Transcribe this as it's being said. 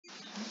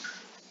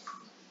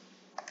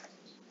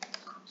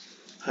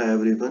Hi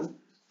everyone.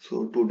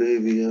 So today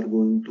we are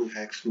going to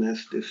hex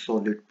mesh this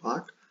solid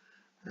part,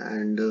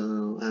 and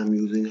I'm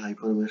using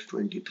HyperMesh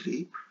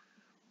 23,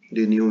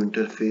 the new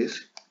interface.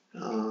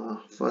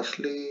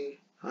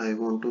 Firstly, I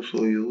want to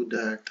show you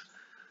that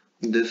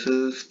this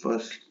is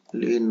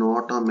firstly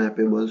not a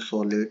mappable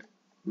solid.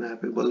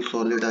 Mappable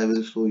solid, I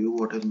will show you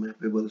what is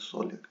mappable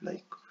solid.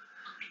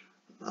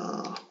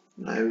 Uh,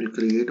 I will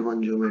create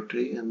one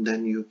geometry and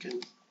then you can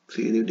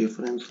see the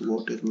difference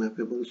what is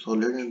mappable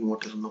solid and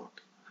what is not.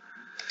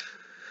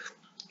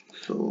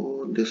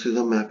 So this is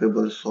a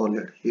mappable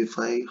solid. If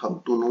I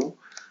have to know,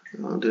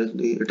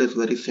 it is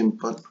very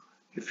simple.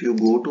 If you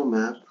go to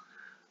map,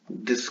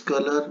 this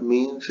color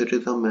means it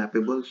is a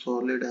mappable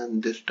solid,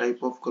 and this type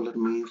of color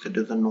means it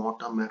is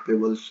not a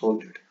mappable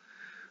solid.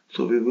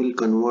 So we will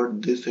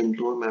convert this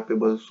into a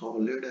mappable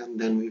solid, and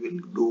then we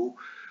will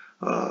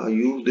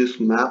use this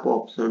map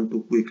option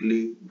to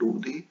quickly do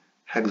the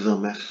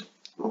hexamesh.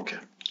 Okay.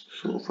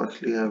 So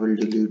firstly, I will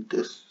delete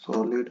this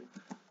solid.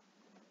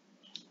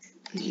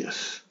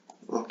 Yes.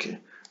 Okay.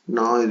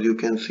 Now as you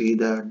can see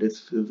that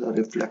this is a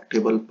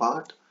reflectable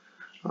part.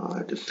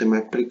 It is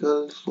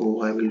symmetrical.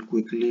 So I will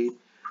quickly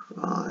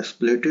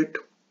split it.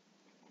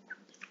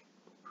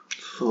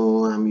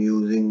 So I'm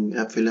using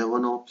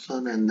F11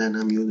 option and then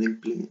I'm using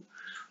plane.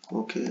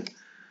 Okay.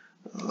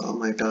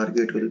 My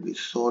target will be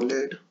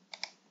solid.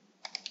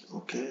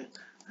 Okay.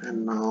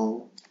 And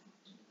now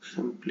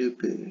simply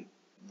pay.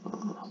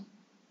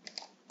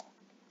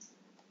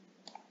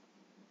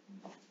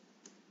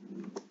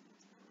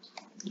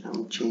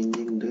 I'm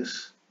changing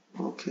this.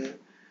 Okay.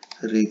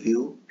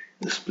 Review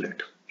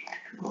split.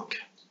 Okay.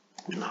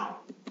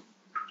 Now.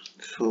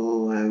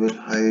 So I will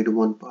hide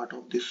one part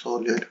of the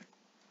solid.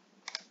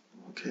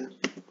 Okay,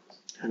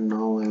 and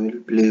now I will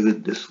play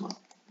with this one.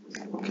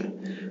 Okay,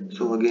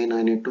 so again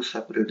I need to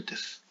separate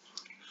this.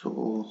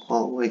 So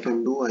how I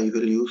can do, I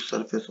will use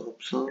surface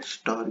options.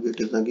 Target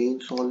is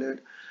again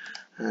solid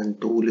and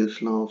tool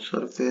is now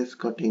surface.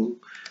 Cutting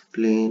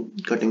plane,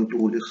 cutting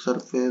tool is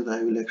surface.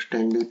 I will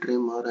extend the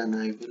trimmer and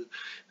I will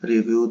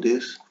review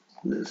this.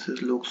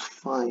 Looks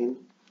fine.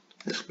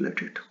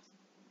 Split it.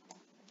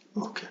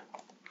 Okay.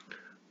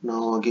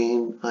 Now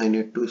again I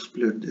need to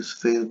split this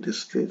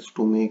face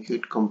to make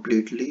it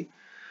completely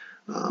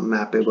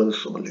mappable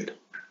solid.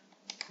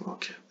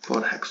 Okay,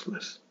 for hex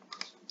mesh.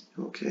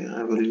 Okay,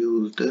 I will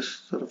use this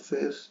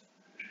surface.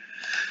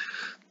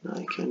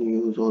 I can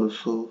use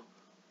also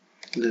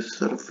this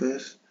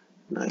surface.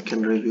 I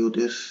can review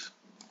this.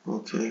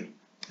 Okay,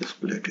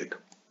 split it.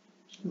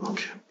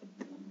 Okay,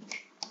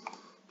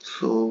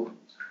 so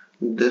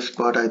this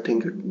part I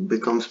think it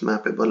becomes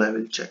mappable. I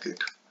will check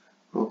it.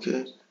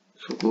 Okay,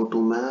 so go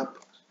to map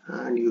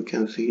and you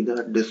can see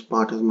that this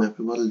part is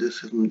mappable.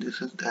 This is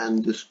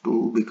and this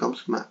too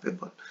becomes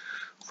mappable.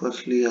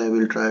 Firstly, I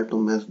will try to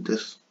mesh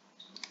this.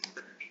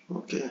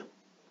 Okay,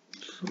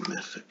 so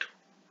mesh it.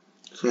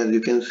 So as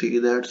you can see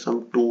that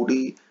some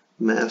 2D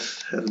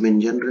mesh has been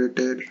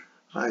generated.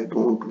 I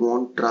don't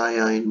want try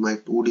in my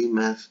 2D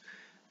mesh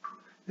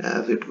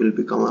as it will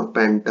become a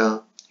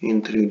penta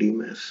in 3D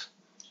mesh.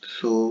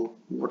 So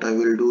what I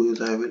will do is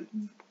I will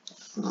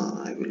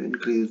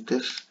increase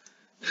this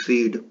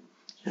seed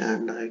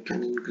and I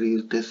can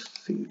increase this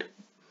seed.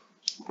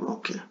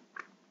 Okay,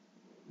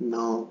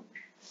 now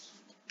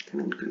I can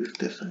increase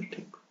this, I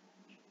think.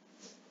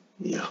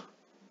 Yeah.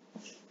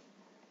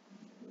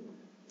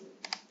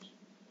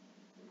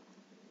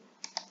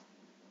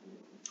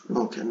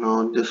 Okay,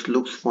 now this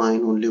looks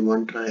fine. Only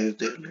one try is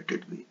there. Let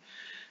it be.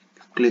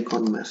 Click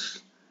on mesh.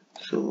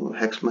 So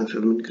hex mesh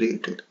has been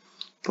created.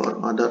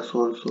 For others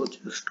also,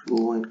 just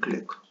go and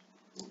click.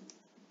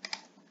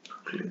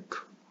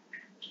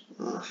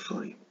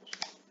 Sorry,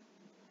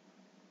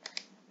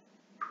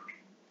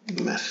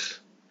 mesh.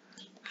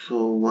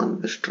 So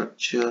one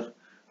structure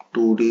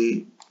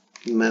 2D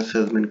mesh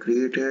has been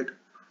created.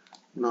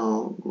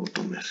 Now go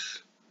to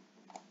mesh.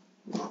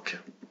 Okay.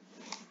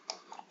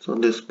 So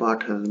this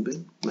part has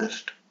been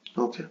meshed.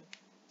 Okay.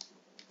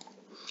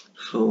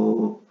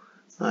 So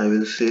I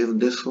will save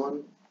this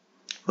one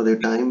for the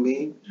time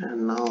being,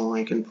 and now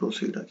I can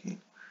proceed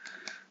again.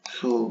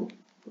 So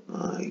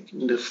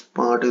this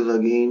part is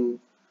again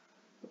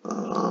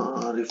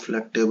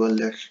reflectable.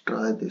 Let's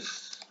try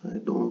this. I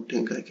don't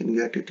think I can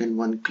get it in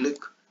one click.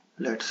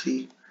 Let's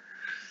see.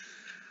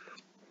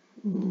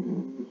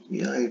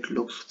 Yeah, it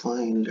looks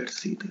fine. Let's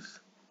see this.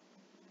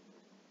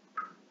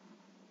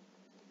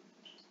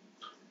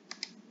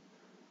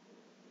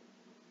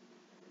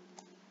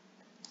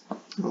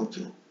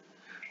 Okay,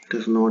 it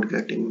is not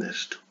getting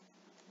meshed.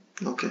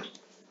 Okay,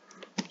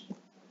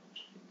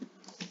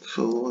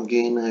 so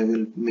again I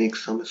will make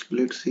some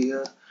splits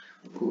here.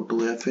 Go to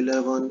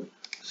F11,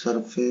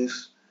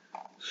 surface,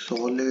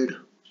 solid,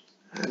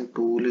 and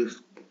tool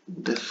is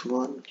this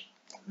one,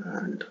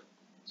 and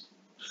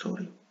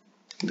sorry,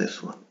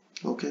 this one.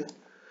 Okay,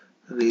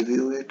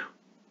 review it,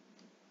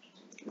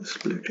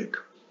 split it.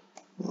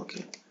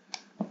 Okay,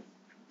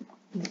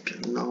 okay,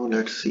 now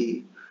let's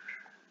see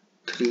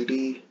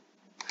 3D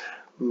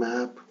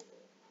map.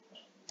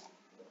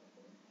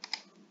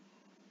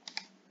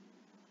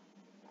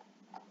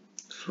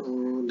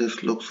 So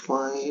this looks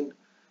fine.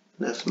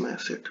 Let's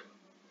mesh it.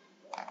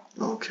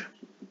 Okay,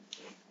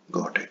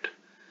 got it.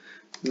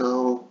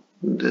 Now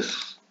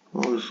this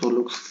also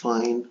looks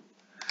fine.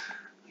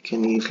 I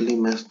can easily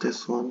mesh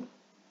this one.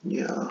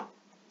 Yeah,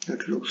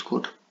 it looks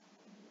good.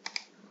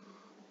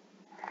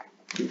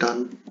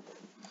 Done.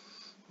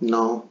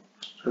 Now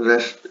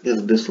rest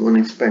is this one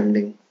is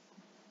pending.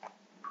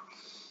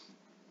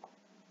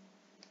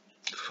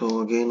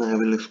 So again I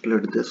will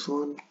split this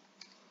one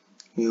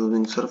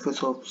using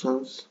surface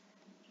options.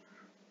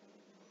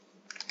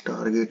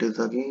 Target is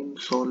again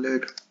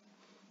solid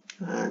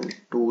and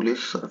tool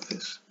is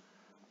surface.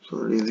 So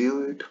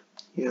review it,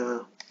 yeah,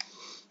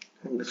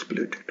 and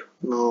split it.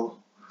 Now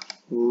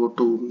go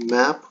to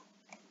map.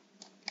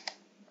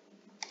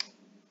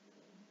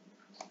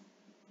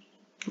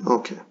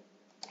 Okay.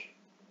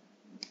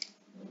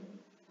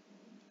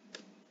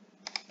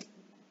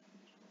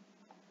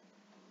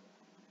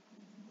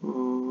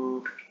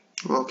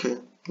 Okay,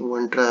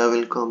 one try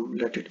will come,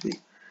 let it be.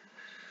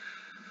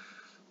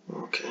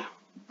 Okay.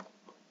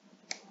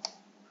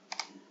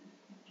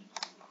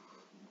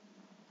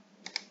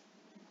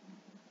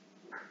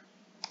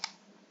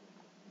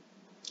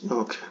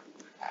 Okay.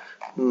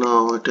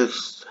 Now it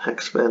is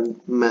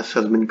HyperMesh mesh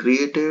has been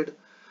created.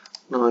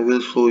 Now I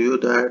will show you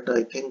that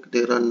I think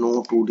there are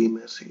no 2D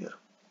mesh here.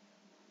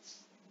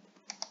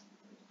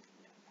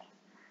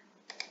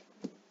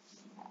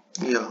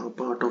 Yeah, a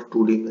part of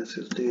 2D mesh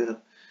is there.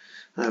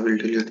 I will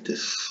delete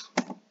this.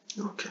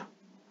 Okay.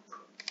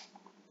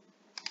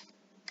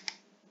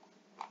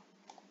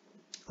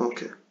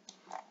 Okay.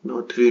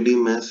 Now 3D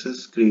mesh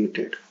is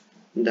created.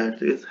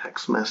 That is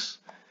HyperMesh.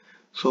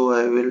 So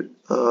I will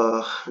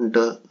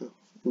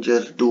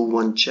just do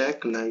one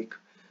check like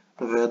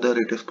whether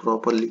it is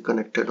properly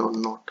connected or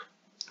not.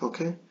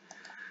 Okay.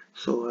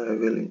 So I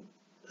will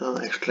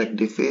extract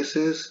the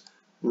faces.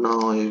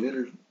 Now I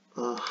will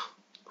uh,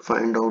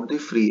 find out the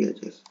free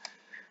edges.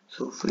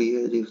 So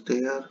free edge is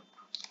there.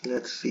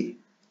 Let's see.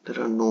 There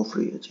are no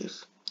free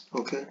edges.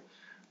 Okay.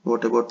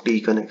 What about T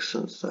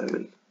connections? I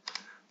will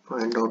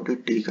find out the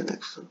T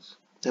connections.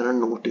 There are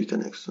no T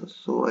connections.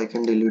 So I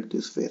can delete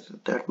this face.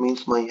 That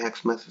means my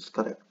HyperMesh is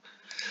correct.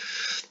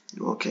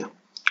 Okay.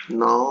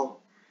 Now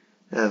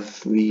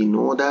as we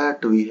know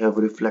that we have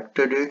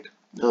reflected it,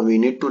 we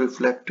need to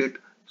reflect it.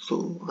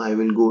 So I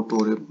will go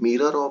to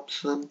mirror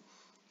option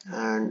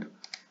and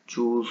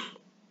choose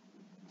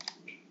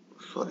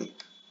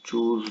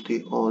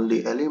the all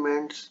the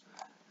elements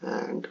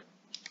and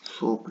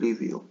show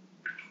preview.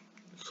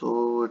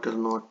 So it is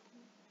not,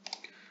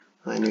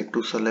 I need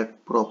to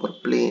select proper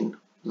plane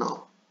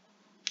now.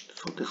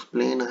 So this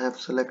plane I have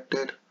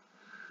selected.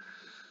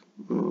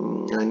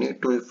 I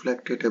need to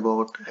reflect it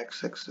about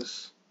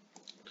x-axis.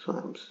 So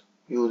I'm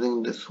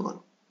using this one.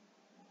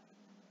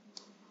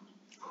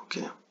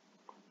 Okay.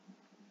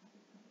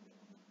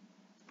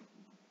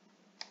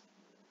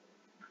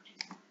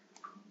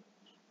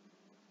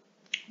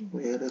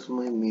 Where is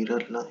my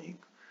mirror lying?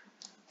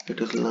 It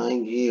is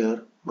lying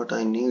here, but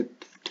I need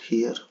it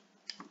here.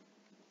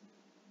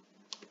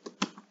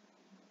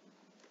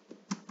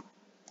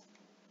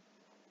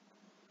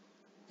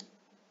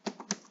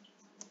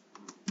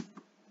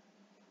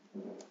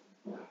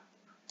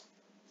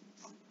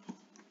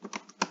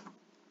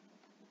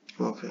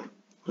 Okay,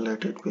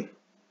 let it be.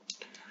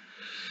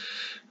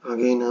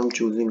 Again I'm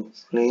choosing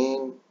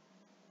plane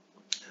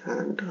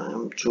and I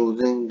am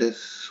choosing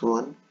this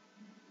one.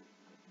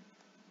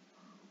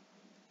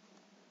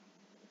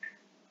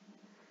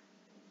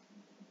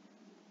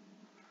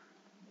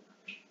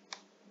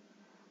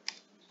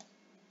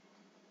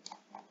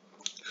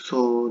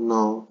 So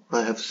now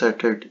I have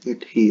set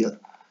it here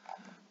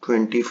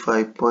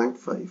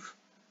 25.5,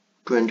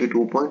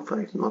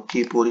 22.5. Now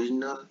keep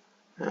original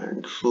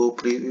and show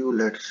preview.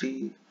 Let's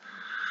see.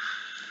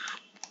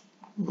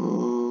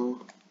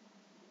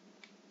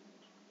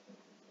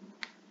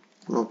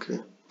 Okay,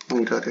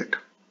 mirror it.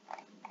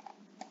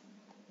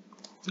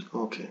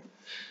 Okay,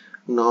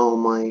 now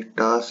my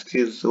task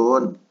is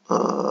on.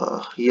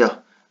 Yeah,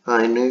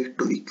 I need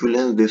to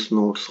equivalence this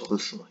nodes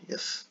also.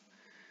 Yes,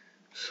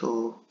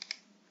 so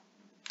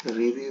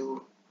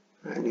review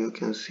and you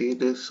can see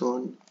this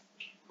one.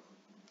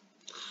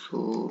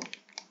 So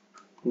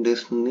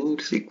this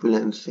needs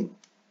equivalencing.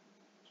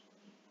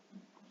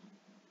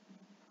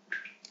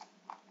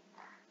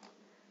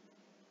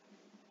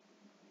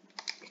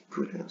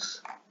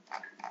 Equivalence.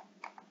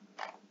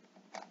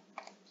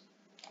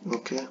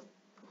 Okay,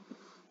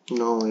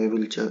 now I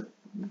will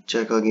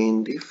check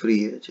again the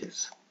free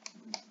edges.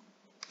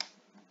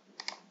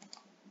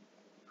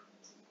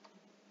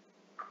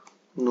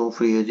 No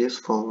free edges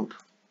found.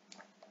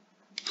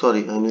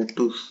 Sorry, I need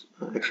to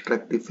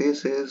extract the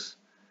faces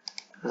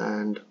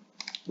and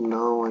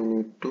now I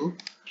need to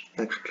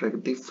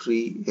extract the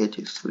free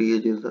edges. Free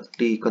edges, the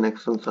T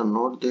connections are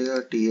not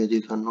there, T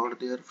edges are not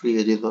there, free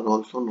edges are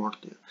also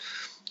not there.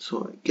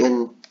 So I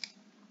can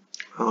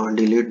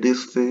delete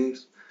this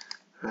face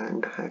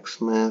and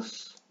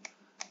HyperMesh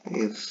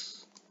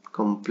is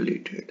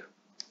completed.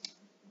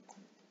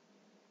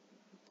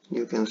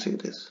 You can see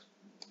this.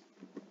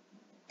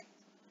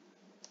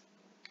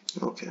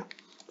 Okay,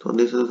 so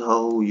this is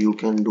how you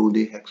can do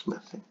the hex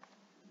meshing.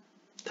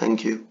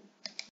 Thank you.